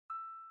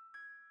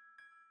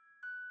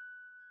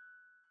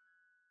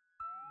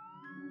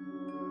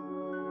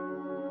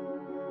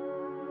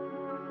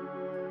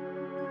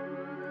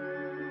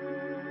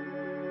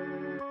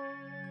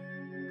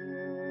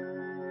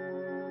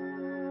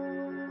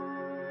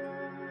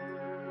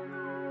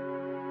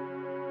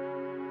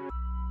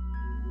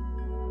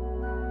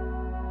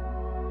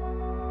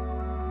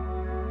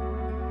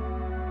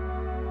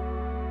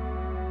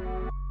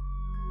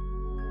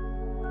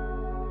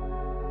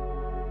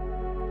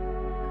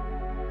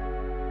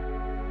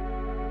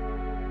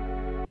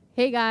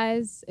Hey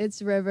guys,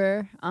 it's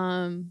River.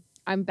 I'm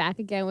back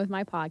again with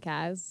my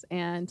podcast,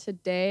 and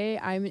today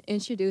I'm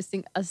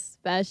introducing a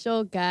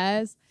special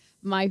guest,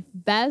 my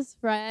best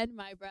friend,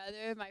 my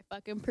brother, my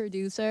fucking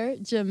producer,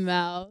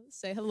 Jamel.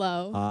 Say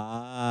hello.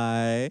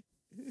 Hi.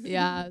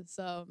 Yeah,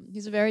 so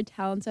he's a very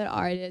talented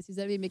artist. He's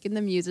gonna be making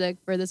the music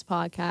for this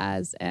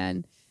podcast,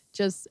 and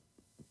just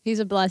he's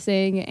a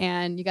blessing,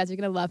 and you guys are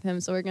gonna love him.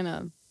 So we're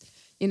gonna,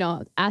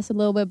 ask a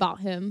little bit about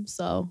him.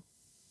 So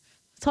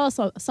tell us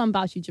some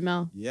about you,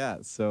 Jamel.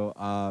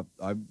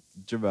 I'm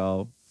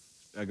Jamel.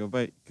 I go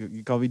by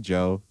you call me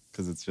Joe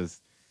because it's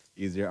just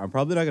easier. I'm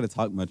probably not gonna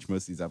talk much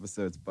most of these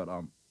episodes, but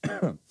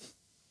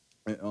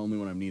only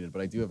when I'm needed.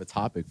 But I do have a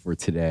topic for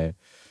today,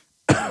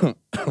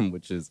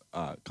 which is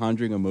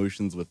conjuring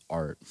emotions with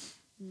art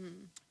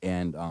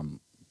and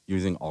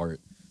using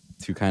art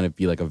to kind of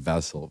be like a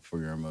vessel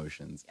for your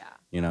emotions.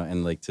 Yeah.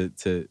 And like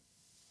to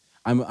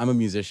I'm a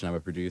musician. I'm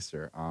a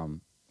producer.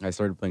 I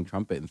started playing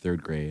trumpet in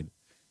third grade.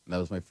 And that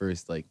was my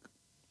first like.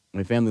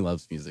 My family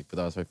loves music, but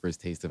that was my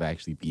first taste of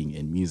actually being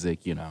in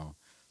music. Yeah,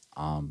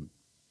 and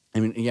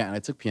I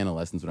took piano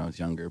lessons when I was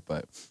younger,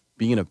 but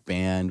being in a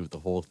band with the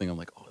whole thing, I'm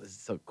like, oh, this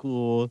is so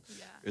cool.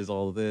 Yeah. There's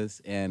all of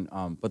this, and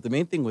but the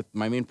main thing with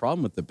my main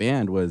problem with the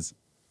band was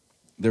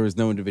there was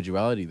no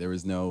individuality. There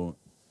was no.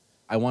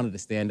 I wanted to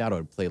stand out. I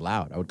would play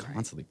loud. I would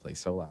constantly play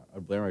so loud. I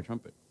would blare my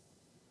trumpet.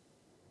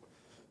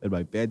 And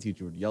my band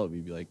teacher would yell at me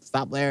and be like,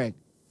 stop blaring.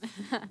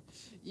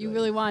 You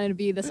really wanted to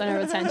be the center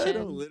of attention.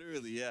 No,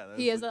 literally, yeah.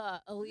 He is a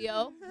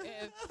Leo.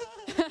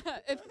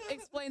 It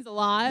explains a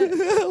lot.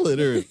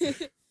 Literally.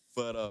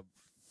 But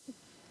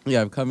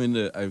yeah, I've come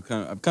into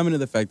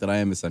the fact that I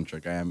am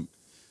eccentric. I am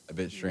a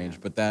bit strange, Yeah.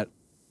 but that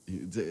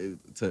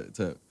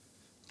to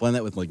blend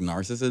that with like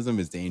narcissism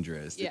is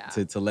dangerous. Yeah.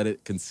 To let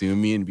it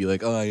consume me and be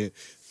like, oh,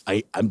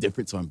 I'm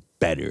different, so I'm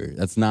better.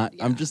 That's not.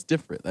 I'm Yeah. just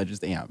different. I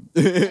just am.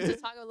 And to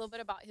talk a little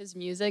bit about his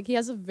music, he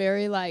has a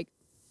very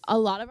a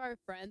lot of our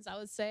friends, I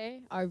would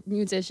say, are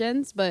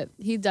musicians, but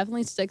he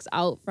definitely sticks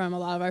out from a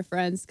lot of our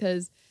friends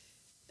because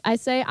I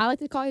like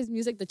to call his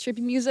music the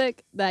trippy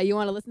music that you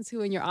want to listen to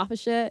when you're off of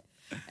shit.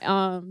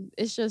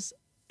 It's just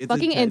It's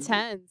fucking intended-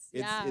 intense.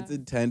 It's Yeah. it's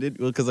intended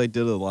because I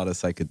did a lot of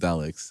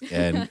psychedelics,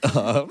 and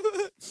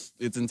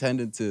it's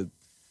intended to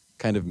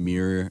kind of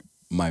mirror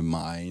my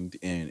mind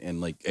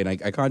and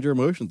I conjure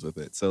emotions with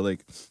it. So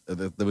like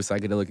those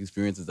psychedelic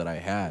experiences that I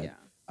had, Yeah.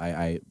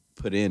 I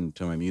put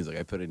into my music.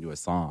 I put into a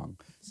song.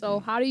 So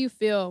how do you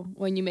feel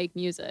when you make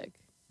music?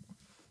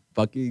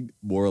 Fucking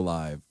more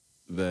alive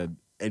than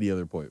any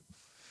other point.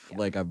 Yeah.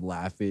 Like I'm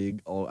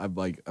laughing. I'm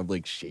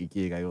like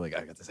shaking. I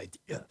got this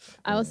idea.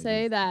 I will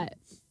say that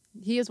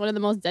he is one of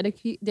the most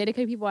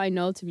dedicated people I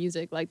know to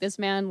music. Like this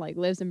man like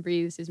lives and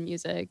breathes his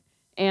music.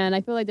 And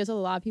I feel like there's a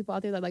lot of people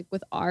out there that like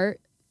with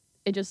art,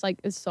 it just like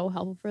is so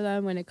helpful for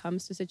them when it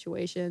comes to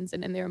situations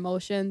and in their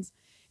emotions.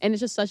 And it's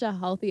just such a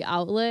healthy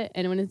outlet.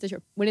 And when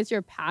it's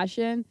your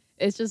passion,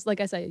 it's just like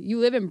I said, you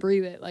live and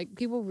breathe it. Like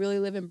people really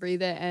live and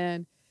breathe it,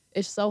 and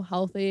it's so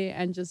healthy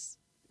and just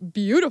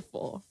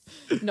beautiful.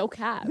 No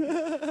cap.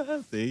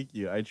 Thank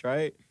you. I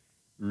try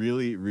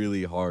really,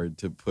 really hard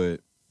to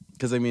put,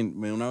 because I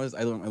mean, when I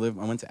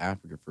went to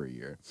Africa for a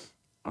year,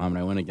 and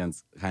I went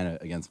against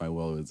my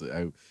will. It was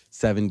a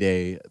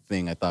 7-day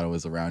thing. I thought it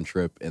was a round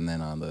trip, and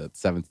then on the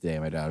 7th day,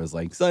 my dad was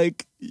like,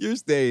 "Psych, you're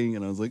staying,"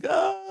 and I was like,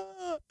 "Ah."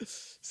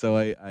 So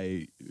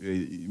I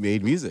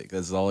made music.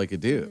 That's all I could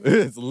do.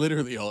 It's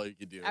literally all I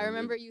could do. I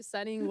remember you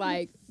sending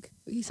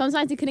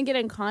sometimes he couldn't get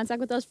in contact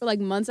with us for like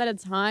months at a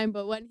time,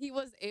 but when he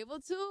was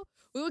able to,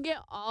 we would get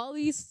all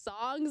these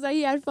songs that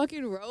he had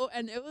fucking wrote,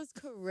 and it was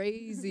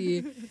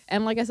crazy.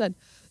 And like I said,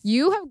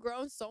 you have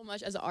grown so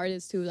much as an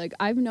artist too. Like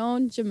I've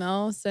known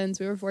Jamel since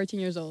we were 14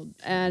 years old,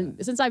 and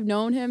since I've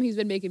known him, he's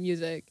been making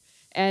music.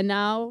 And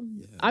now,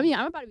 I mean,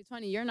 I'm about to be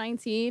 20. You're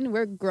 19.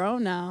 We're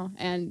grown now,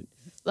 and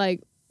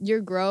like your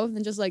growth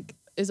and just like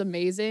is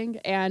amazing.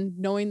 And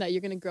knowing that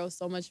you're gonna grow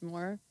so much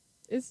more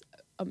is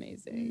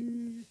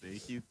amazing.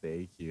 Thank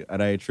you.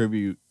 And I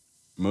attribute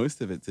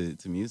most of it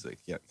to music.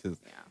 Yeah, because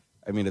Yeah.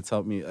 I mean, it's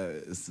helped me.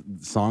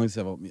 Songs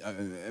have helped me.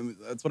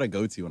 That's what I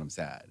go to when I'm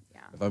sad. Yeah.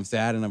 If I'm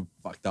sad and I'm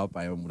fucked up,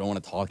 I don't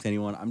want to talk to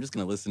anyone. I'm just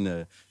gonna listen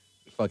to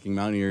fucking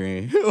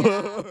Mountaineering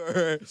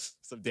or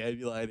some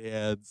Dandelion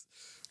Hands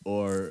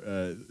or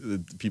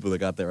the people that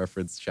got that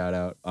reference. Shout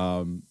out.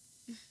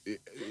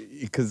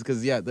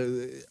 Because yeah,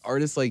 the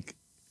artists like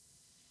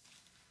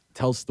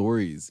tell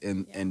stories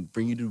and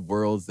bring you to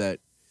worlds that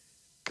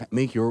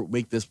make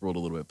this world a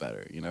little bit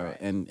better. Right.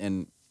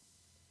 And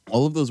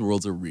all of those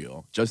worlds are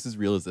real, just as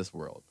real as this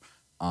world.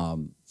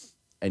 And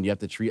you have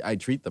to I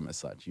treat them as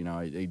such.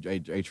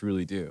 I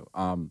truly do.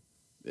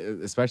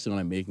 Especially when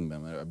I'm making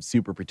them, I'm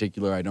super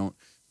particular. I don't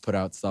put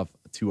out stuff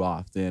too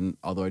often.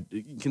 Although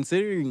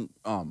considering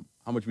how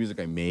much music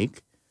I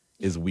make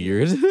is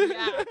weird.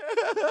 Yeah.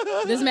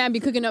 This man be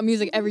cooking up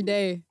music every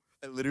day.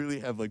 I literally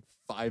have like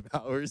 5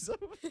 hours of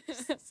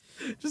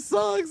just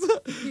songs.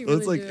 You Well,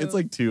 it's really like do. it's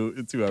like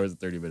 2 hours and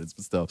 30 minutes,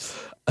 but still.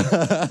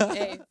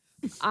 Hey,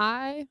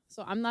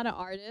 I'm not an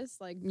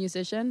artist, like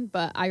musician,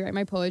 but I write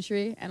my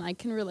poetry and I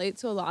can relate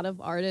to a lot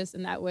of artists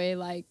in that way,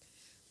 like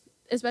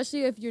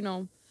especially if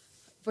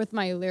with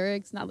my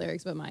lyrics, not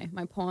lyrics, but my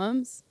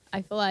poems.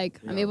 I feel like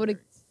I'm able to,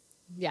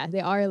 yeah, they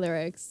are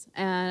lyrics.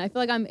 And I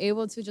feel like I'm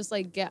able to just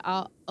like get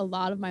out a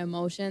lot of my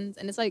emotions.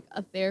 And it's like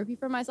a therapy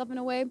for myself in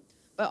a way.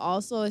 But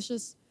also it's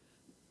just,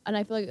 and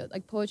I feel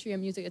like poetry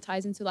and music, it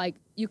ties into like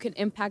you can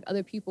impact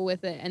other people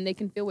with it and they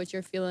can feel what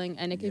you're feeling.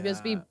 And it can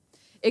just be,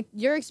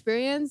 your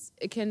experience,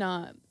 it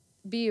can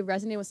be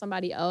resonating with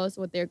somebody else,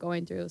 what they're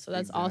going through. So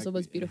that's also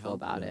what's beautiful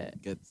about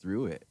it. Get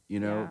through it. You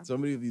know, Yeah. so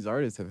many of these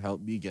artists have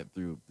helped me get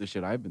through the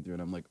shit I've been through.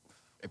 And I'm like,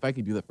 if I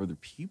could do that for other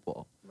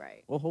people,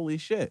 Right. well, holy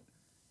shit.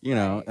 You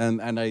know, Right.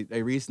 and I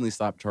recently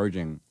stopped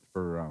charging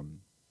for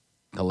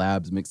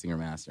collabs, mixing or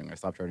mastering. I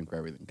stopped charging for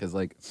everything because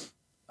like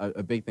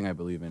a big thing I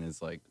believe in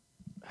is like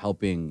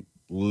helping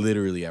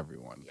literally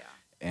everyone. Yeah.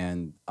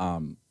 And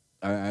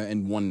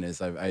and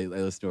oneness. I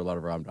listen to a lot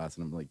of Ram Dass,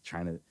 and I'm like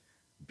trying to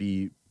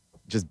be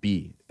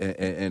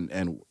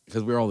and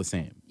because we're all the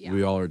same. Yeah.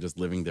 We all are just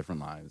living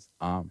different lives.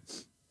 And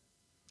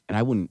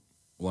I wouldn't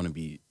want to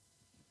be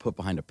put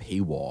behind a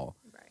paywall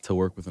Right. to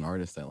work with an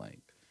artist I like.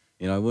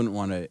 You know, I wouldn't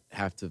want to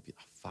have to be,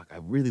 oh, fuck, I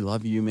really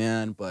love you,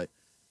 man, but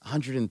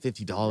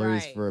 $150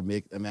 Right. for a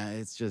mix, man,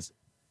 it's just,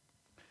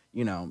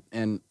 you know,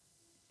 and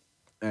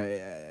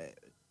I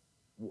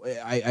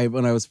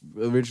when I was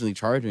originally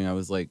charging, I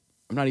was like,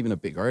 I'm not even a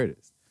big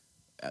artist.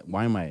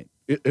 Why am I?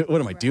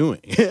 What am I Right.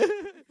 doing?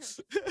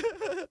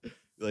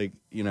 Like,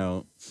 you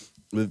know,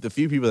 with the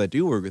few people that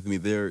do work with me,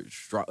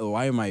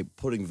 why am I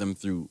putting them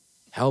through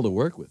hell to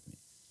work with me?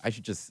 I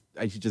should just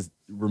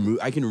remove.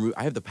 I can remove.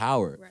 I have the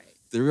power. Right.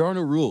 There are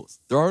no rules.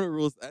 There are no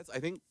rules. That's, I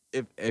think,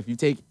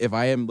 if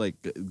I am like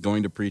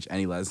going to preach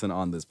any lesson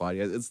on this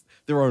podcast,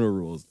 there are no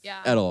rules. Yeah.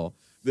 At all.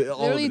 All of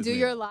Literally it is do made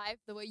your up. life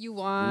the way you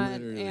want.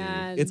 Literally.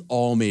 And It's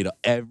all made up.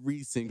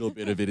 Every single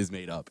bit of it is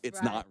made up. It's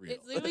right. not real.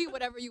 It's literally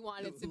whatever you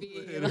want it to be.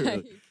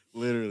 Literally.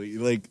 Literally,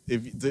 like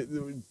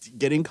if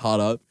getting caught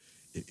up,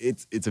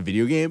 it's a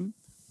video game.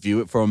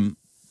 View it from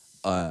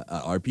an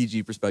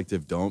RPG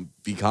perspective. Don't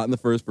be caught in the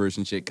first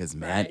person shit, because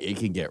man, Right. it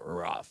can get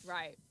rough.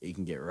 Right. It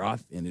can get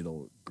rough, and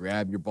it'll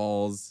grab your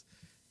balls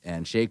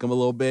and shake them a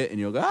little bit, and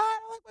you'll go, I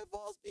don't like my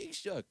balls being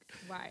shook.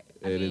 Right.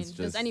 I And mean, it's does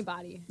just-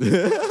 anybody?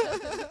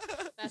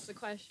 But That's the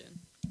question.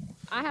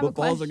 I have a balls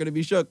question. are gonna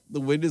be shook.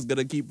 The wind is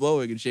gonna keep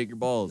blowing and shake your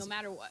balls. No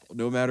matter what.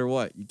 No matter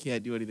what, you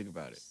can't do anything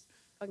about it. Just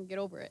fucking get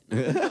over it.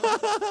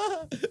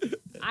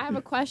 I have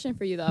a question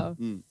for you though.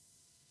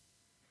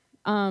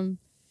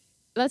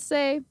 Let's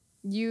say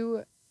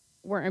you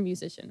weren't a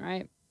musician,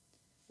 right?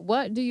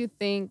 What do you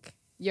think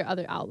your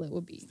other outlet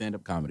would be?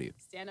 Stand-up comedy.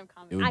 Stand-up It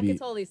comedy. would I be- could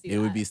totally see that. It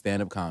would be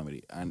stand-up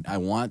comedy, and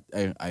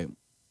I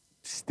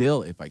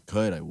still, if I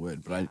could, I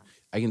would, but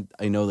Yeah.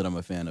 I know that I'm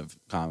a fan of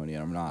comedy,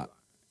 and I'm not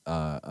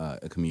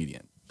a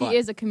comedian. But He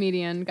is a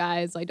comedian,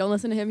 guys. Like, don't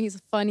listen to him. He's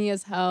funny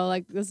as hell.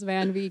 Like, this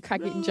man be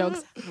cracking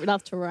jokes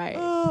left to right.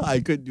 I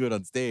couldn't do it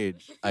on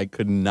stage. I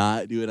could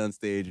not do it on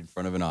stage in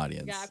front of an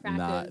audience. gotta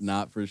practice.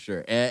 Not for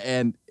sure.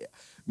 And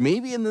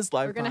maybe in this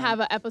lifetime, We're gonna have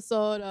an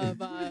episode of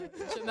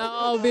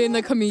Jamel being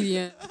the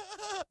comedian.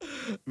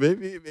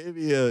 maybe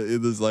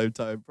in this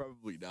lifetime,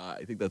 probably not.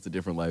 I think that's a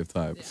different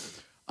lifetime.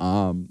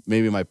 Yeah.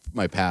 Maybe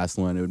my past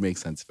one. It would make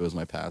sense if it was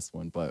my past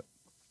one, but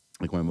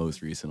like my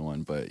most recent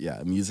one. But yeah,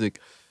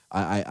 music.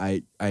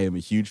 I am a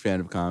huge fan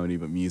of comedy,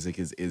 but music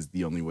is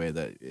the only way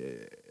that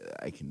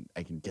I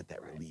can get that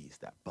release,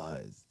 that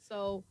buzz.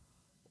 So,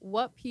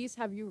 what piece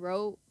have you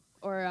wrote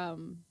or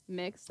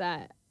mixed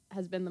that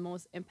has been the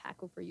most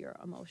impactful for your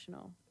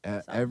emotional?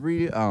 self?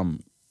 Every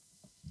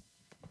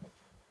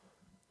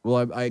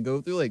well, I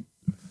go through like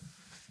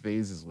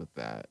phases with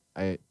that.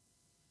 I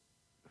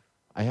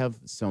have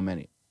so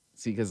many.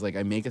 See, because like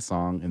I make a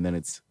song and then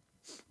it's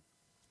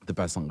the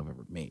best song I've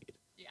ever made.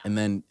 Yeah. And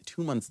then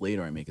 2 months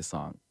later, I make a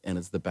song, and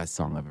it's the best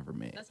song I've ever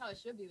made. That's how it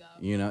should be,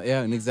 though. You know,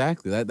 yeah, and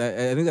exactly that.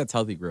 I think that's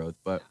healthy growth.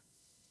 But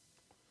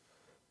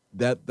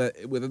that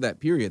within that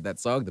period, that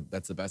song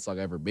that's the best song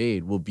I ever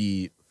made will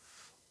be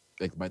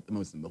like the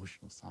most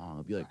emotional song.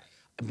 I'll be like,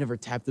 I've never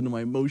tapped into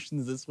my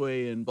emotions this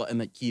way, and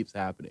that keeps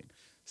happening.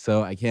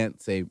 So I can't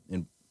say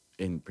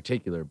in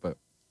particular, but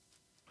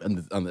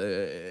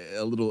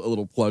a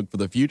little plug for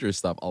the future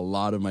stuff. A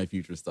lot of my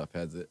future stuff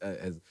has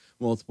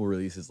multiple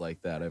releases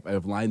like that.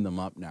 I've lined them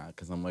up now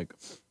because I'm like,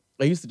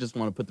 I used to just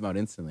want to put them out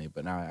instantly,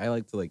 but now I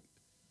like to like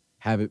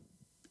have it.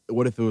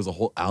 What if it was a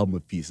whole album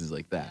of pieces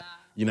like that? Yeah.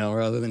 You know,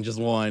 rather than just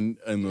one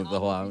and the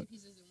whole All album.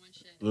 pieces in one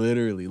shit.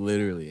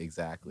 Literally,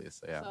 exactly.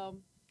 So yeah. So,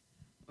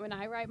 when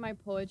I write my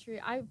poetry,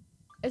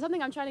 it's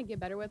something I'm trying to get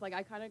better with. Like,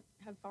 I kind of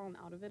have fallen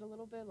out of it a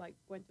little bit, like,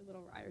 went through a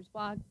little writer's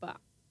block. But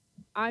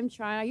I'm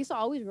trying. I used to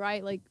always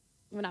write, like,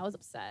 when I was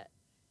upset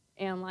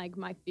and, like,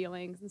 my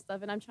feelings and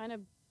stuff. And I'm trying to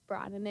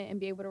broaden it and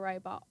be able to write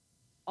about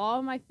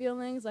all my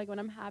feelings, like, when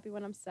I'm happy,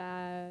 when I'm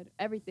sad,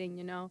 everything,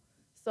 you know?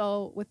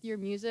 So, with your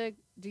music,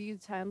 do you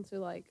tend to,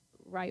 like,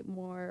 write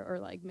more or,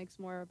 like, mix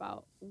more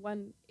about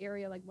one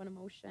area, like, one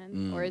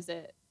emotion? Or is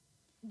it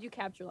you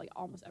capture like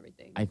almost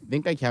everything. I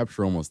think I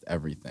capture almost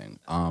everything.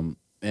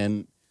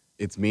 And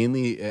it's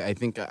mainly I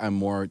think I'm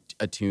more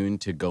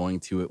attuned to going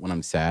to it when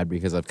I'm sad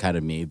because I've kind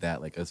of made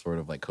that like a sort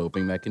of like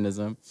coping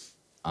mechanism.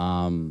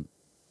 Um,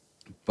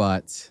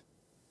 but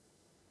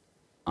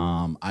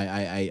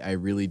I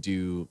really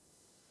do.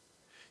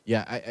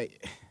 Yeah, I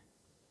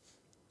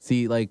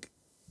see like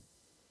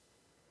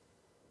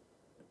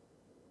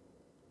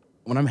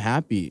when I'm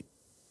happy,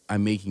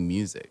 I'm making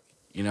music.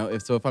 You know,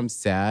 if I'm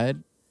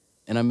sad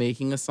and I'm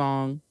making a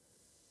song,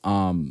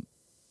 um,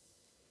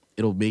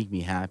 it'll make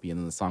me happy, and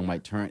then the song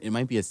might turn. It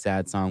might be a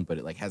sad song, but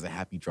it like has a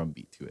happy drum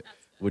beat to it,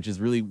 which is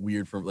really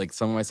weird. For like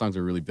some of my songs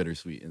are really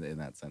bittersweet in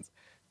that sense.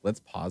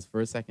 Let's pause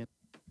for a second.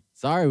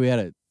 Sorry, we had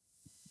a.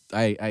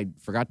 I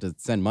forgot to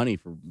send money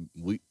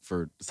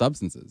for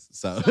substances.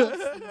 So,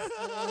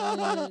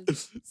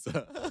 Substances. so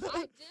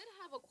I did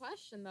have a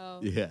question though.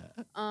 yeah.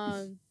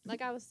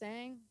 Like I was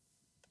saying,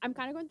 I'm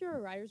kind of going through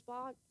a writer's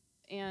block,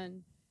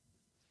 and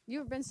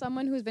you've been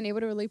someone who's been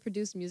able to really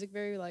produce music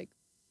very like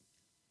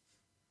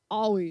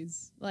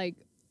always. Like,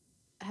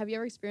 have you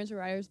ever experienced a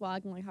writer's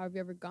block, and like how have you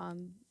ever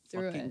gone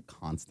through Fucking it?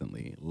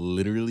 constantly,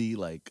 literally,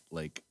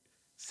 like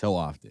so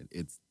often.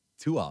 It's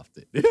too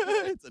often.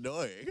 It's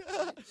annoying.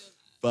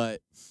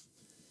 But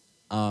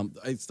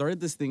I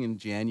started this thing in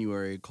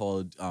January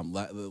called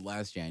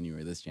last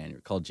January, this January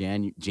called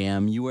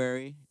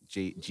Jamuary,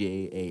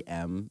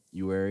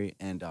 Jamuary,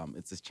 and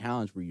it's this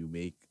challenge where you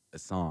make a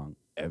song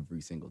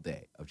every single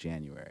day of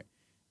January,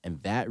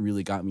 and that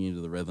really got me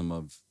into the rhythm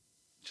of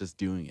just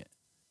doing it.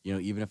 You know,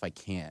 even if I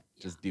can't,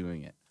 just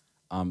doing it.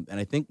 And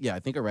I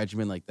think a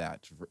regimen like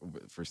that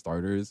for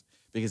starters,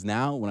 because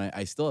now when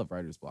I still have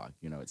writer's block,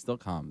 you know, it still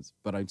comes,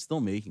 but I'm still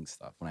making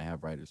stuff when I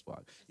have writer's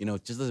block. You know,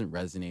 it just doesn't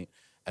resonate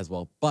as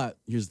well. But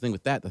here's the thing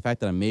with that, the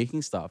fact that I'm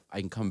making stuff, I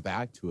can come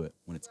back to it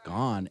when it's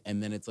gone.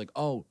 And then it's like,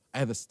 oh, I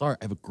have a start.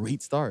 I have a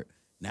great start.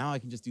 Now I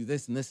can just do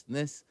this and this and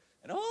this.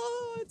 And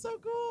oh, it's so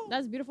cool.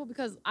 That's beautiful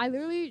because I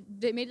literally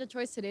made the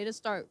choice today to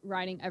start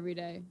writing every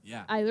day.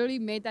 Yeah. I literally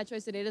made that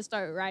choice today to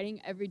start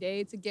writing every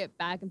day to get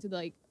back into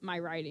like my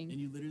writing. And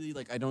you literally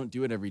like I don't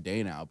do it every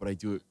day now, but I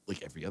do it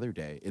like every other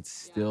day. It's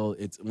still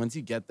it's once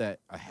you get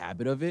that a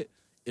habit of it,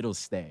 it'll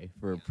stay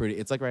for a pretty.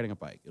 It's like riding a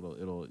bike.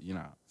 It'll you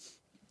know,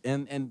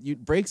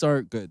 and breaks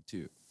are good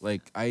too.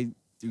 Like I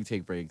do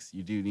take breaks.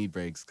 You do need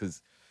breaks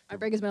because. My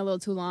break has been a little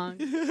too long.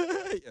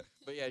 Yeah.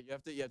 But yeah, you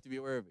have to be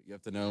aware of it. You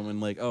have to know when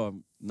like oh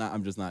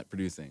I'm just not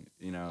producing,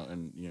 you know,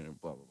 and you know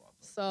blah blah blah.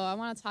 So I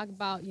want to talk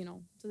about, you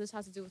know, so this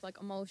has to do with like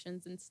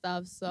emotions and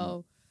stuff.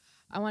 So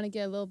I want to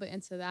get a little bit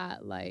into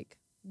that. Like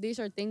these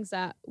are things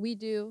that we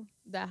do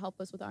that help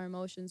us with our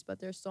emotions, but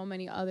there's so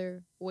many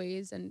other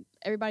ways, and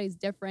everybody's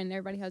different.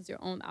 Everybody has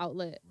their own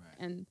outlet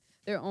and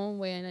their own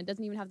way, and it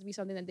doesn't even have to be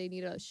something that they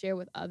need to share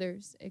with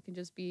others. It can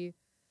just be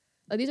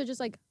like these are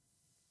just like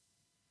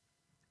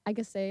I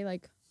could say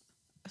like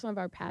some of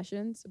our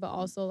passions, but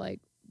also like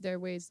there are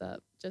ways that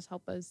just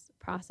help us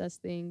process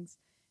things.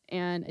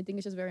 And I think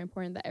it's just very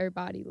important that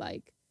everybody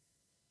like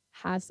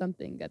has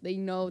something that they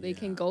know they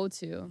can go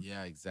to.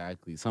 Yeah,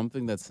 exactly.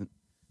 Something that's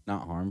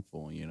not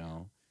harmful, you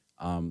know.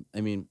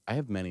 I mean, I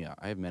have many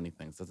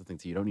things. That's the thing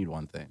too. You don't need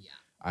one thing. Yeah.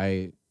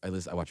 I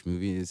watch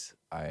movies,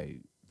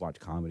 I watch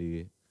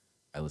comedy,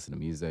 I listen to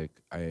music.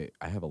 I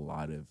have a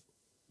lot of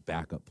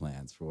backup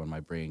plans for when my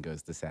brain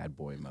goes to sad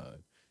boy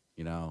mode,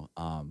 you know.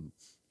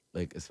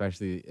 Like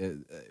especially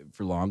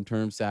for long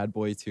term sad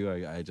boy too.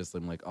 I just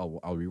am like, oh,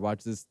 I'll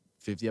rewatch this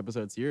 50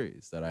 episode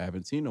series that I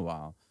haven't seen in a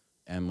while,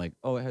 and like,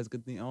 oh, it has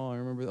good thing. Oh, I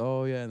remember.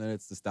 Oh yeah, and then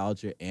it's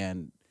nostalgia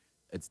and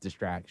it's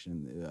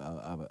distraction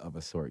of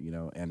a sort, you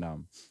know. And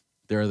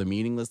there are the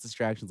meaningless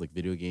distractions like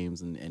video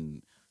games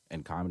and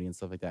comedy and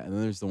stuff like that, and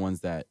then there's the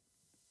ones that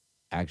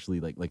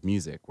actually like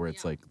music where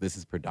it's like this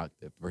is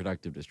productive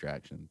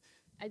distraction.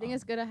 I think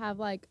it's good to have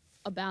like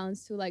a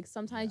balance too. Like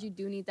sometimes you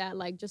do need that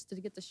like just to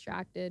get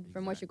distracted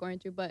from what you're going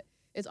through, but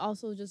it's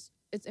also just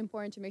it's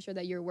important to make sure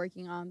that you're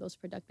working on those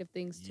productive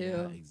things too.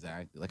 Yeah,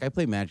 exactly. Like I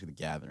play Magic the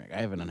Gathering. I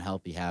have an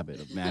unhealthy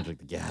habit of Magic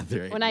the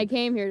Gathering. When I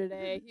came here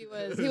today, he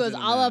was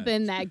all up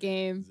in that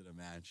game. He was in a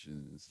match,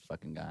 and this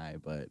fucking guy,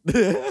 but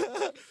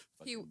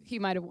he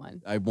might have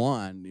won. I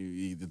won.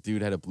 The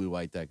dude had a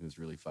blue-white deck. It was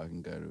really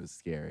fucking good. It was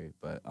scary,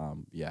 but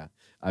yeah.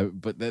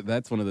 But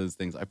that's one of those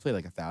things. I play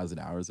like 1,000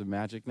 hours of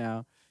Magic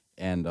now,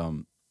 and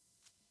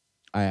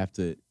I have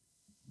to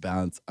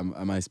balance.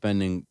 Am I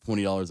spending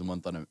 $20 a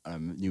month on a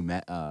new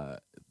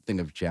thing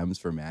of gems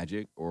for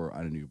Magic or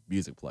on a new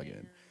music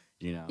plugin?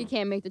 You know, He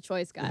can't make the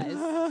choice, guys.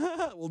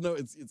 well, no,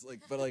 it's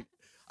like, but like,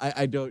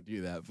 I don't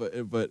do that, but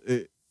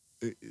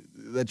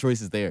that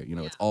choice is there. You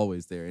know, it's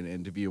always there,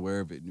 and to be aware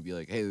of it and to be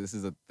like, hey, this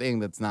is a thing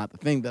that's not the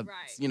thing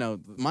that's you know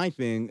my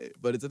thing,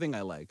 but it's a thing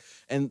I like.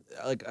 And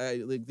like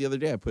the other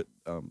day I put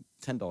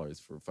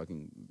 $10 for a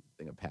fucking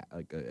thing of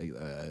like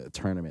a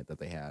tournament that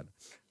they had.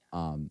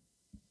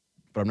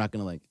 But I'm not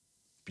gonna like,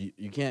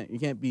 you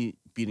can't be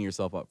beating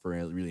yourself up for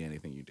really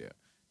anything you do,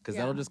 because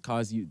that'll just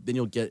cause you. Then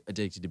you'll get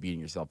addicted to beating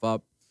yourself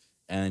up,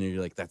 and then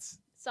you're like, that's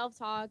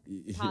Self-talk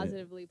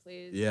positively,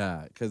 please.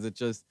 yeah, because it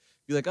just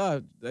be like,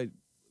 oh,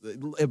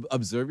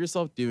 observe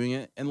yourself doing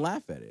it and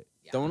laugh at it.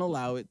 Yeah. Don't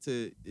allow it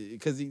to,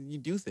 because you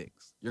do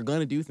things. You're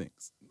gonna do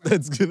things.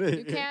 That's gonna.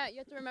 You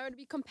have to remember to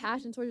be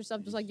compassionate towards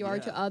yourself just like you are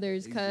to Yeah,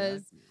 others,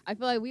 because exactly. I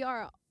feel like we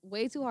are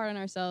way too hard on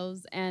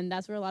ourselves, and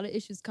that's where a lot of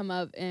issues come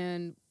up,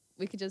 and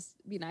we could just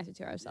be nicer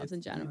to ourselves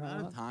in The amount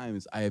general. of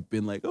times I have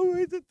been like, oh,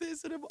 I did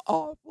this and I'm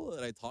awful.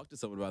 And I talk to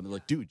someone about it and they're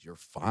like, dude, you're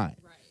fine.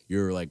 Right.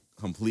 You're like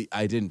complete.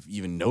 I didn't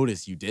even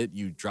notice you did.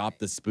 You dropped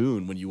the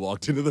spoon when you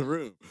walked into the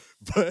room.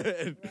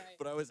 But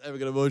I was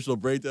having an emotional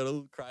breakdown. I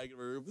was crying in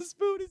my room. The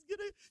spoon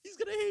he's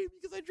gonna hate me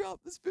because I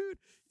dropped the spoon.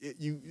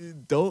 You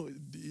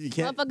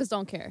can't. Motherfuckers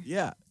don't care.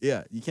 Yeah.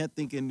 You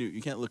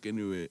can't look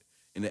into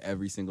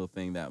every single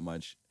thing that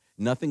much.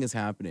 Nothing is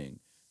happening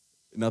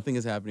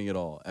at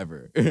all,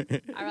 ever.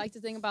 I like to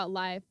think about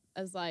life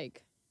as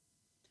like,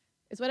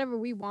 it's whatever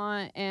we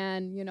want,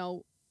 and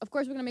of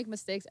course we're gonna make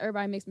mistakes.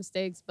 Everybody makes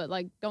mistakes, but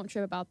like, don't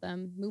trip about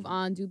them. Move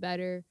on, do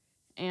better,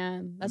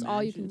 and that's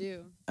all you can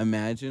do.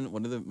 Imagine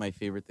one of my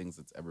favorite things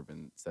that's ever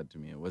been said to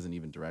me. It wasn't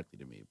even directly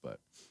to me,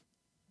 but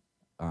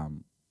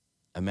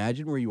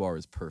imagine where you are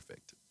is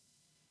perfect.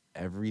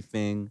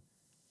 Everything,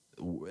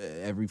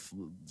 every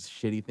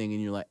shitty thing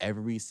in your life,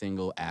 every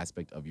single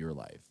aspect of your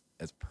life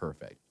is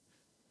perfect,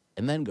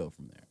 and then go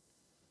from there.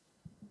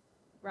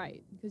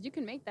 Right, because you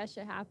can make that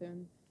shit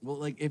happen. Well,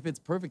 like, if it's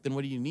perfect, then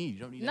what do you need? You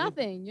don't need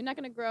Nothing. anything. You're not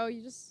gonna grow.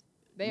 You're just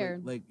there.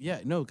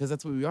 Because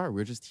that's what we are.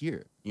 We're just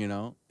here. We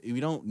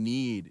don't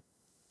need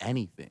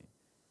anything,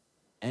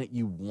 and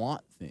you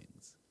want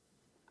things.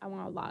 I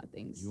want a lot of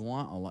things. You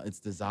want a lot. It's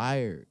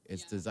desire.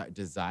 It's desire.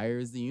 Desire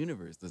is the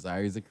universe.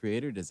 Desire is the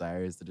creator.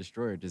 Desire is the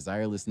destroyer.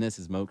 Desirelessness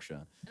is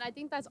moksha. And I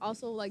think that's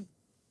also like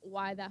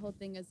why that whole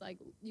thing is like,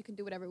 you can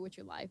do whatever with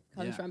your life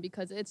comes from,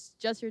 because it's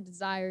just your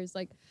desires.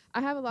 Like,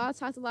 I have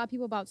talked to a lot of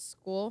people about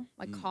school,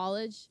 like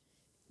college.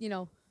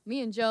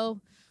 Me and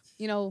Joe,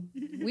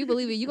 we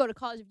believe it. You go to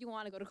college if you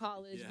want to go to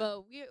college,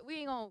 but we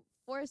ain't gonna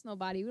force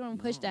nobody. We don't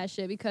push that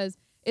shit, because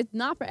it's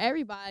not for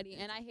everybody.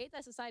 And I hate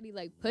that society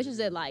like pushes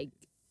it like,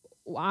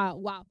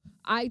 wow,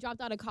 I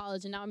dropped out of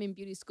college and now I'm in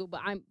beauty school,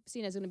 but I'm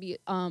seen as going to be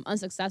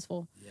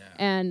unsuccessful. Yeah.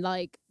 And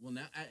like, well,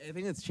 now I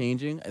think it's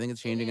changing. I think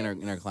it's changing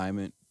in our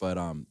climate, but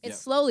it's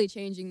slowly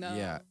changing though.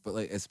 Yeah, but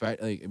like,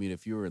 especially like, I mean,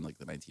 if you were in like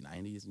the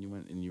 1990s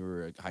and you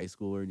were a high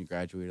schooler and you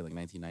graduated like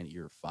 1990,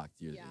 you're fucked.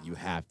 You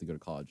have to go to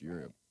college.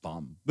 You're a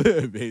bum,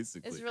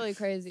 basically. It's really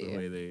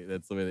crazy.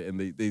 That's the way they, and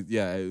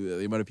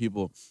the amount of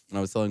people. And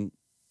I was telling,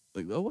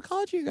 like, oh, what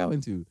college are you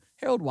going to?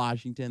 Harold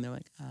Washington. They're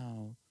like,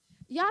 oh.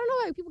 Yeah, I don't know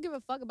why people give a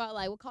fuck about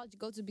like what college you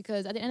go to,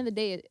 because at the end of the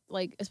day,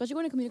 like, especially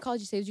going to community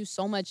college, it saves you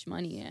so much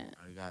money. And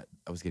I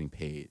was getting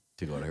paid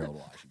to go to Harold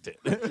Washington.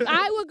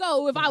 I would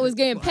go if I was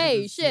getting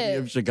paid. Shit.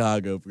 Of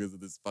Chicago because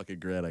of this fucking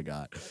grant I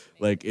got.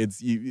 Like,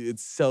 it's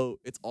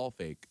all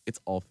fake.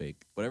 It's all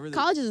fake. Whatever.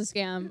 College is a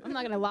scam. I'm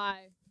not gonna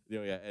lie.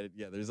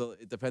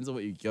 It depends on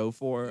what you go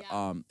for.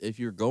 Yeah. If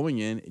you're going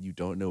in and you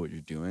don't know what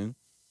you're doing,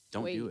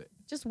 don't do it.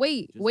 Just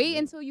wait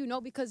until you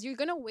know, because you're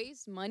gonna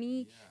waste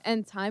money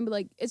and time. But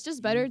like, it's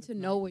just better to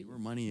know what your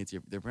money.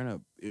 They're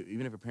gonna,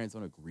 even if your parents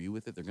don't agree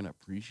with it, they're gonna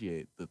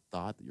appreciate the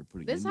thought that you're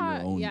putting into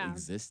your own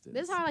existence.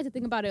 This is how I like to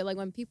think about it. Like,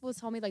 when people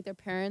tell me like their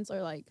parents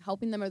are like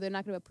helping them or they're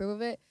not gonna approve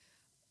of it,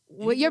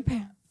 what your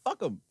parents, fuck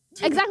them.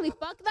 Exactly,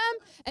 fuck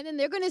them, and then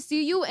they're gonna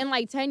see you in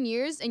like 10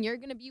 years, and you're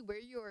gonna be where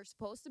you're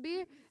supposed to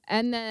be,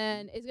 and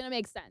then it's gonna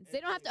make sense. They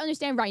don't have to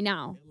understand right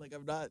now. Like,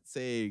 I'm not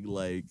saying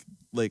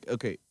like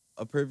okay.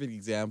 A perfect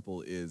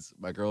example is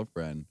my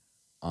girlfriend.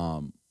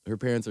 Her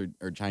parents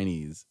are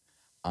Chinese,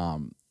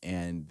 and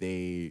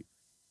it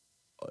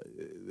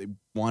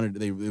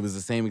was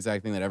the same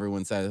exact thing that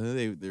everyone said.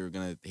 They were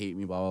gonna hate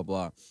me, blah blah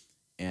blah.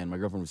 And my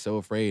girlfriend was so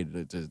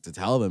afraid to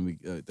tell them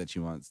that she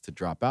wants to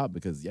drop out,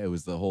 because it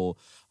was the whole,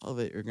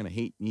 they're gonna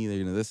hate me, they're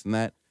gonna this and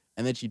that.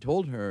 And then she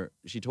told her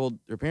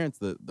parents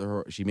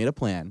that she made a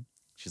plan.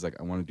 She's like,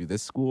 I want to do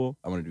this school.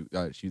 I want to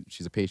do.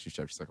 She's a pastry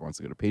chef. She's like, I want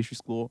to go to pastry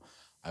school.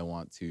 I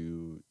want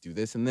to do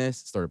this and this,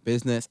 start a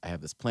business. I have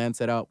this plan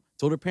set out.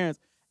 Told her parents,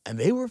 and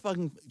they were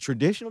fucking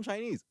traditional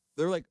Chinese.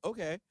 They're like,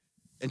 okay.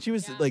 And she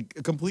was like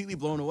completely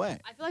blown away.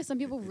 I feel like some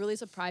people really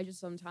surprise you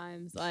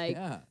sometimes. Like,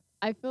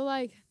 I feel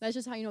like that's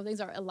just how you know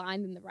things are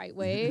aligned in the right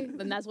way.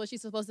 Then that's what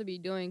she's supposed to be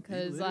doing.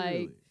 Because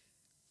like,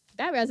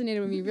 that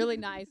resonated with me really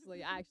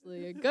nicely,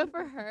 actually. Good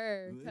for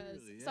her.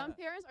 Because some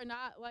parents are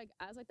not like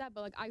as like that.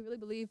 But like, I really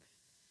believe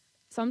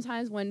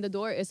sometimes when the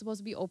door is supposed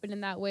to be open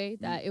in that way,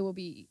 that it will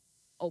be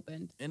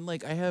opened. And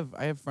like, I have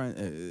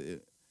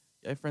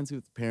friends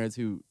with parents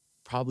who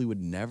probably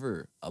would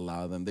never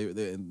allow them,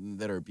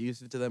 that are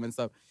abusive to them and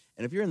stuff.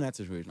 And if you're in that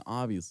situation,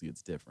 obviously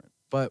it's different.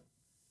 But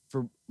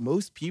for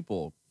most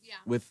people,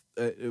 with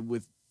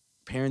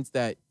parents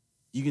that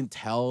you can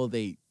tell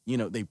they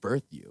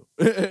birthed you.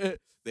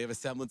 They have a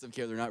semblance of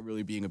care. They're not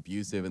really being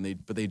abusive, and they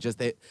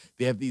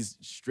have these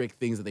strict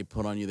things that they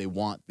put on you. They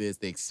want this.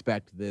 They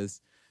expect this.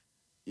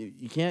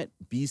 You can't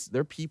be.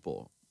 They're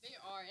people. They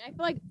are. And I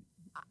feel like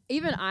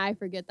even I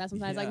forget that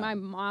sometimes. Like, my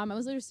mom, I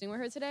was literally sitting with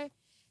her today,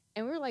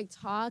 and we were like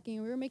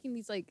talking. We were making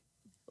these like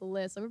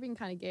lists. Like, we're being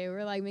kind of gay. We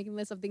were like making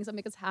lists of things that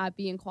make us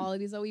happy and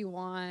qualities that we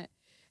want.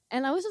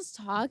 And I was just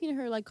talking to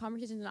her like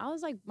conversations, and I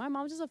was like, my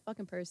mom's just a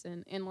fucking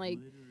person, and like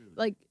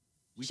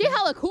We she tend to-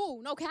 hella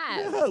cool, no cap.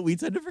 Yeah, we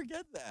tend to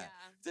forget that.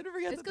 Yeah. We tend to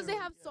forget It's that because they're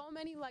they have like, so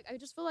many like I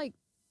just feel like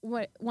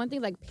one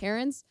thing like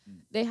parents,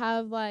 Mm. they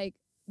have like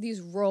there's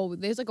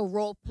like a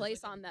role There's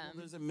placed like on them.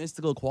 There's a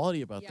mystical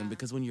quality about them Yeah.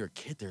 because when you're a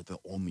kid, they're the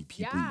only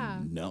people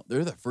Yeah. you know.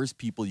 They're the first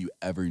people you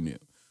ever knew,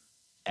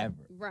 ever.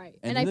 Right.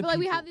 And And then I the feel like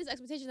we people- have these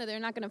expectations that they're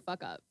not gonna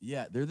fuck up.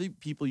 Yeah, they're the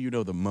people you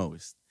know the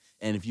most.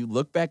 And if you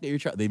look back at your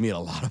child, they made a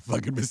lot of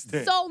fucking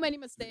mistakes. So many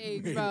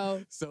mistakes,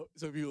 bro. So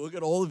if you look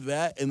at all of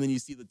that and then you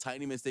see the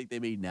tiny mistake they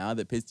made now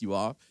that pissed you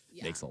off,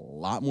 Yeah. makes a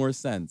lot more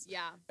sense.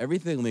 Yeah.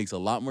 Everything makes a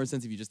lot more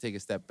sense if you just take a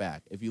step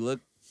back. If you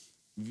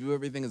view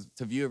everything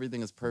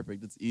as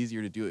perfect, it's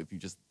easier to do it if you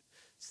just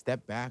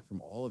step back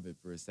from all of it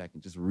for a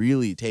second. Just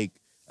really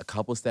take a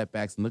couple step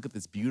backs and look at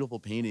this beautiful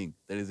painting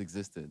that is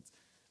existence.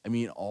 I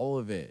mean, all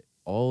of it.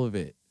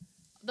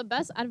 The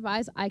best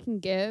advice I can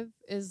give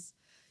is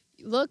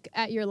look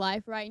at your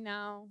life right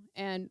now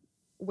and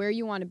where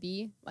you want to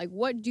be. Like,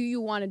 what do you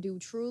want to do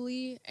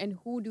truly, and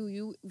who do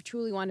you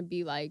truly want to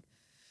be like?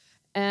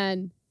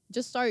 And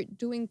just start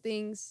doing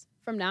things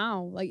from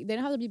now. Like, they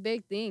don't have to be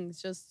big things,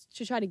 just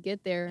to try to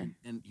get there.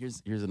 And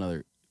here's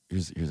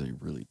a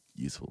really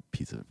useful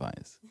piece of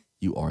advice.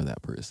 You are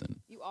that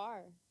person. You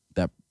are.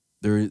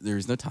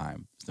 There's no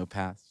time, there's no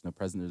past, there's no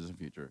present, there's no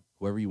future.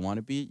 Whoever you want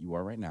to be, you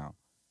are right now.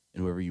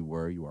 And whoever you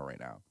were, you are right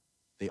now.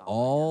 They Oh my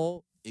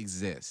all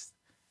exist.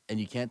 And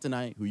you can't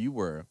deny who you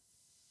were.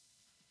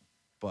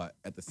 But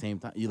at the same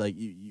time,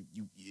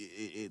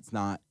 it's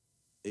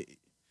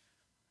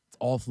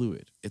all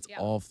fluid. It's Yeah.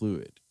 all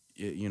fluid.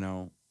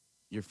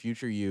 Your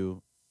future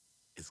you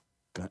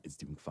is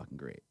doing fucking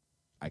great.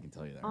 I can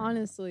tell you that. right now.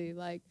 Honestly,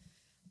 like,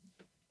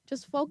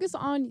 just focus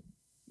on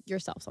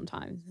yourself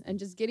sometimes and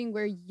just getting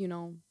where,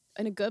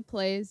 in a good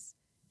place.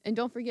 And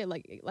don't forget,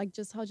 like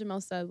just how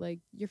Jamel said, like,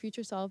 your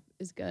future self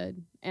is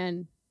good.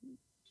 And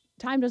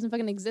time doesn't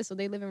fucking exist, so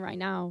they live in right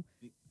now.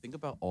 Think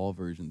about all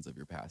versions of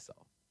your past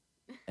self,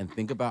 and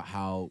think about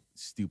how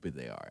stupid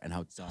they are and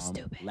how So dumb.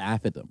 stupid.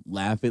 Laugh at them.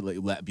 Laugh at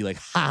be like,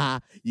 ha,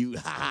 you,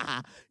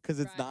 ha, because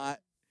it's Right.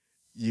 not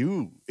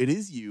you. It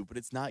is you, but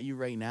it's not you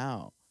right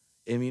now.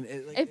 I mean,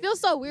 It feels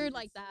so weird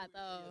like that,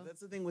 though. Yeah, that's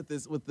the thing with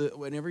this.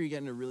 Whenever you get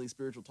into really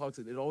spiritual talks,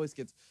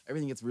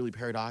 everything gets really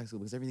paradoxical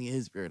because everything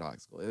is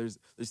paradoxical.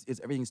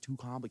 Everything's too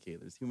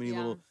complicated. There's too many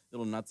Yeah.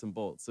 little nuts and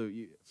bolts. So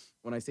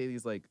when I say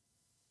these, like,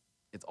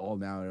 it's all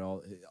now and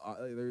all,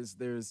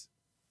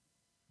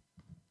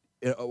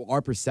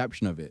 our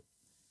perception of it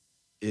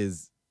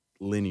is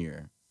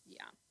linear, Yeah,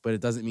 but it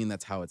doesn't mean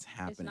that's how it's it's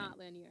happening. not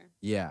linear.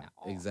 Yeah, at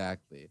all.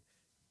 exactly.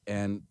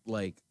 And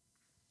like,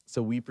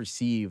 so we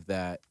perceive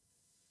that,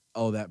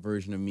 oh, that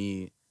version of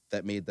me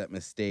that made that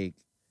mistake,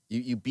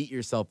 you beat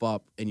yourself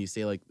up and you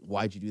say, like,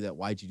 why'd you do that?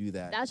 Why'd you do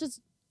that? That's just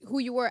who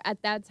you were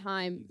at that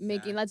time,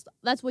 making.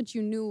 That's what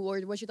you knew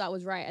or what you thought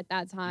was right at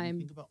that And you time.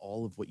 think about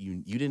all of what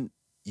you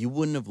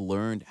wouldn't have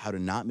learned how to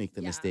not make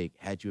the Yeah. mistake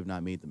had you have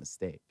not made the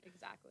mistake,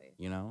 Exactly.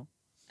 you know?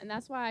 And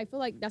that's why I feel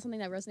like that's something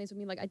that resonates with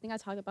me. Like, I think I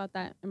talked about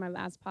that in my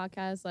last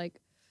podcast. Like,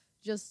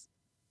 just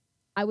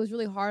I was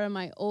really hard on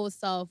my old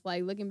self.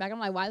 Like, looking back, I'm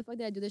like, why the fuck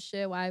did I do this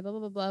shit? Why blah blah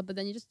blah blah. But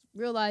then you just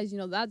realize,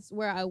 that's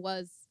where I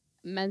was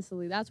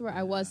mentally. That's where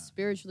I was Yeah.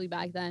 spiritually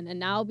back then. And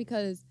now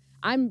because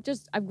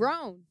I've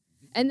grown.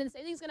 And then the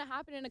same thing's gonna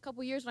happen in a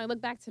couple years when I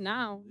look back to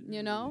now.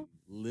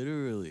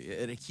 Literally.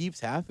 And it keeps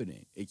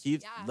happening. It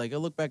keeps, Yeah. like, I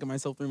look back at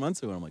myself 3 months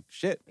ago and I'm like,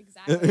 shit.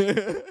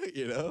 Exactly.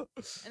 You know?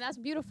 And that's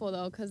beautiful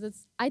though,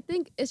 because I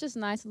think it's just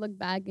nice to look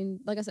back and,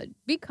 like I said,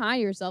 be kind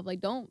to yourself. Like,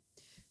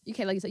 you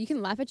can't, like you said, you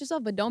can laugh at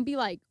yourself, but don't be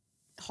like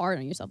hard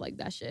on yourself like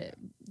that shit.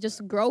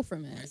 Just grow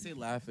from When I it. say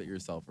laugh at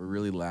yourself or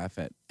really laugh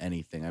at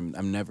anything,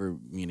 I'm never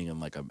meaning in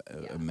like a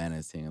Yeah.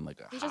 menacing and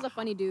like He's just a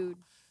funny dude.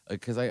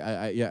 because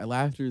yeah,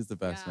 laughter is the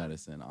best Yeah.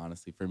 medicine,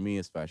 honestly, for me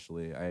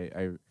especially.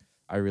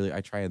 I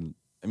really try and,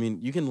 I mean,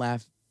 you can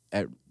laugh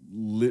at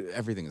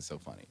everything is so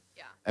funny.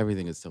 Yeah.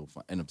 Everything is so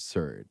fun and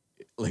absurd.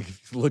 Like,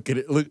 if you look at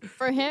it,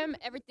 For him,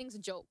 everything's a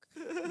joke,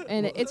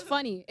 and it's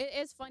funny. It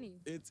is funny.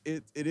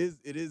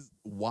 it is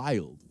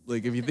wild.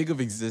 Like, if you think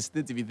of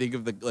existence, if you think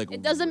of the, like,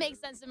 It doesn't make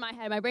sense in my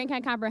head. My brain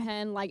can't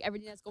comprehend like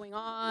everything that's going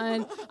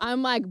on.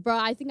 I'm like, bro,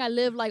 I think I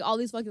live like all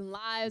these fucking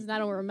lives and I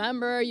don't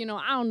remember. I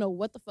don't know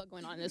what the fuck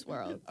going on in this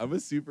world. I'm a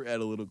super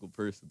analytical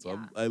person, so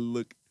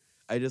Yeah.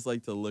 I just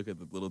like to look at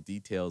the little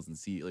details and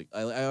see, like,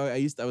 I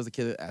was a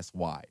kid that asked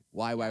why,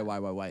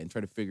 and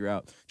try to figure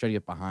out, try to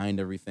get behind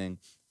everything,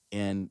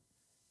 and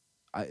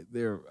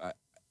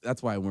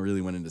that's why I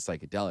really went into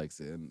psychedelics,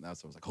 and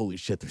that's why I was like, holy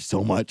shit, there's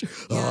so much.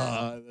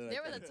 Yeah.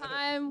 There was a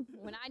time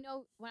when I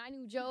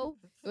knew Joe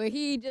where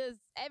he just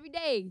every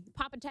day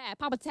pop a tab,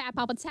 pop a tab,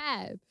 pop a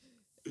tab.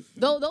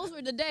 Those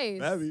were the days.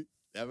 That was two.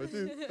 That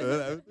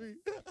was three.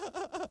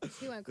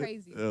 He went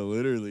crazy.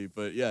 Literally,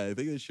 but yeah, I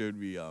think it showed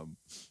me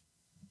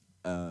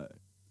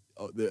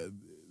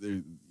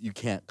you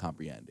can't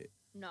comprehend it.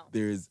 No.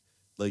 There's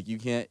like, you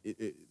can't.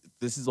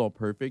 This is all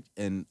perfect,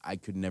 and I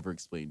could never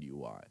explain to you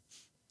why.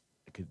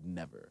 I could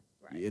never.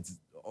 Right. It's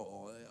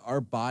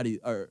our body.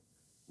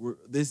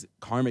 this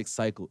karmic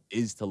cycle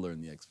is to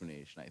learn the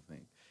explanation.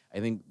 I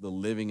think the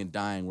living and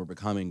dying, we're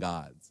becoming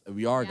gods.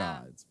 We are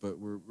Yeah. gods, but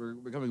we're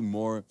becoming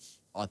more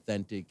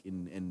authentic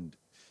and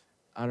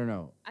I don't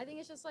know. I think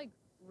it's just like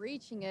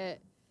reaching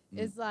it Mm.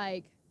 is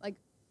like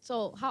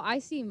so how I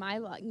see my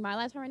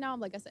lifetime right now.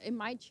 Like I said, it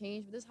might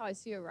change, but this is how I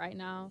see it right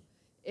now.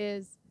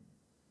 Is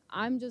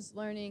I'm just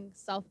learning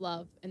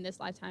self-love in this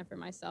lifetime for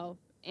myself,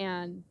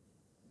 and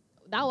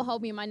that will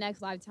help me in my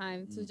next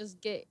lifetime to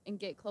just get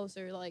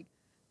closer. Like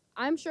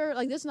I'm sure,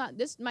 like this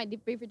might be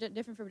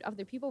different for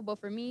other people, but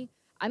for me,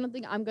 I don't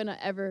think I'm gonna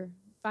ever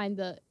find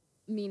the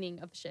meaning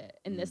of shit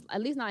in this.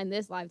 At least not in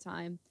this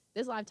lifetime.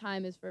 This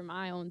lifetime is for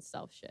my own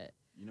self shit.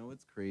 You know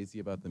what's crazy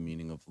about the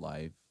meaning of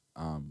life?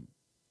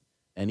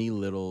 Any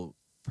little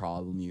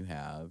problem you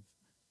have,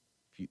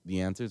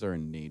 the answers are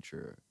in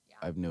nature. Yeah.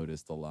 I've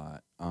noticed a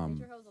lot.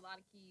 Nature holds a lot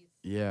of keys.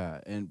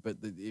 Yeah, and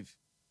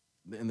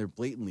they're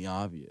blatantly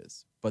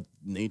obvious, but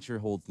nature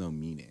holds no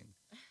meaning.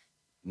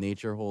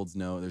 Nature holds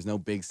there's no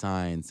big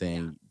sign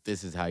saying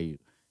this is how you.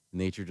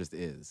 Nature just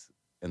is,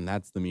 and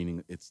that's the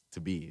meaning. It's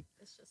to be.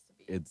 It's just to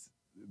be.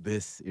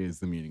 This is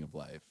the meaning of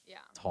life. Yeah.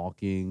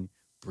 Talking,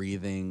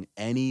 breathing,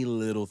 any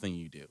little thing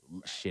you do,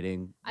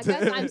 shitting. I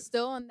guess I'm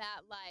still in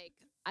that like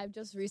I've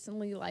just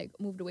recently like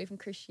moved away from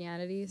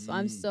Christianity, so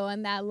I'm still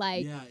in that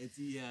like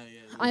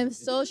I'm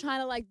still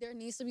trying to like there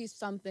needs to be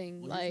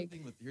something like.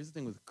 Here's the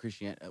thing with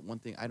Christianity. One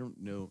thing I don't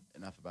know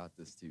enough about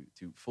this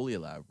to fully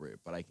elaborate,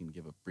 but I can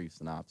give a brief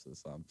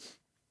synopsis.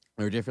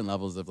 There are different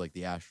levels of like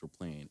the astral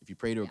plane. If you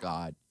pray to a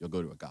god, you'll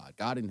go to a god.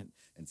 God and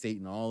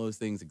Satan, all those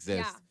things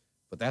exist. Yeah.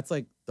 But that's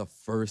like the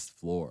first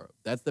floor.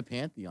 That's the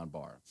Pantheon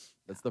bar.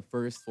 That's the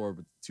first floor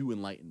to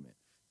enlightenment.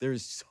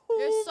 There's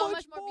so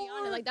much more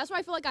beyond it. Like that's where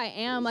I feel like I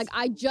am. Like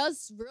I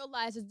just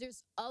realized that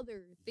there's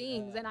other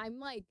things, and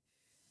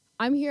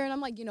I'm here, and I'm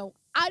like,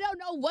 I don't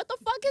know what the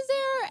fuck is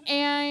there,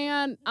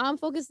 and I'm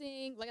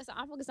focusing. Like I said,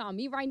 I'm focused on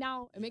me right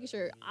now and making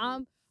sure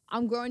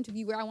I'm growing to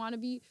be where I want to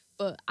be.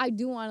 But I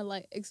do want to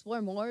like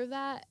explore more of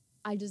that.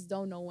 I just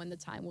don't know when the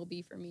time will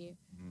be for me.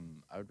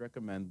 I would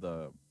recommend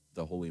the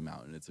Holy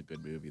Mountain. It's a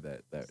good movie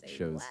that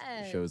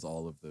Say shows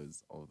all of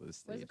those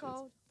stages. What is it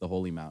called? The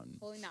Holy Mountain.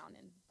 Holy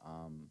Mountain.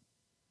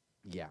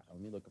 Yeah. Let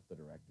me look up the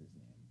director's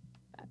name.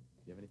 Do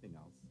you have anything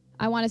else?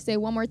 I want to say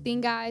one more thing,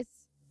 guys,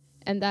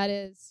 and that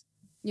is,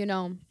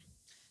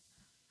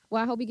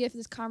 what I hope you get for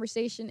this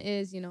conversation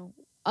is,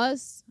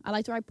 us. I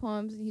like to write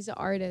poems. He's an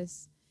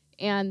artist,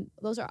 and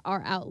those are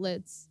our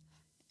outlets.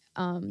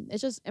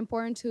 It's just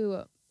important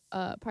to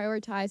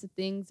prioritize the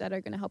things that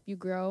are going to help you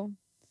grow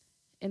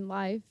in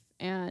life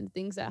and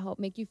things that help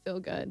make you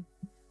feel good.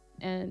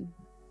 And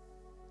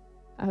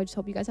I just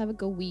hope you guys have a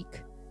good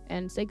week.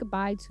 And say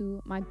goodbye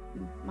to my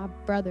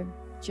brother,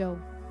 Joe.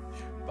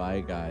 Bye,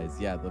 guys.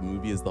 Yeah, the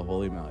movie is The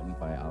Holy Mountain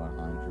by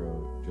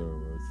Alejandro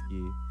Jodorowsky.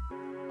 You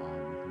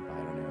can buy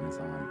it on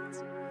Amazon.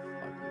 It's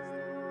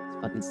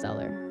fucking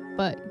stellar.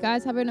 But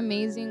guys, have an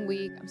amazing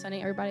week. I'm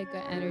sending everybody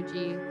good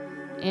energy.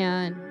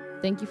 And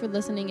thank you for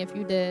listening. If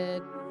you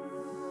did,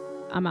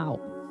 I'm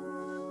out.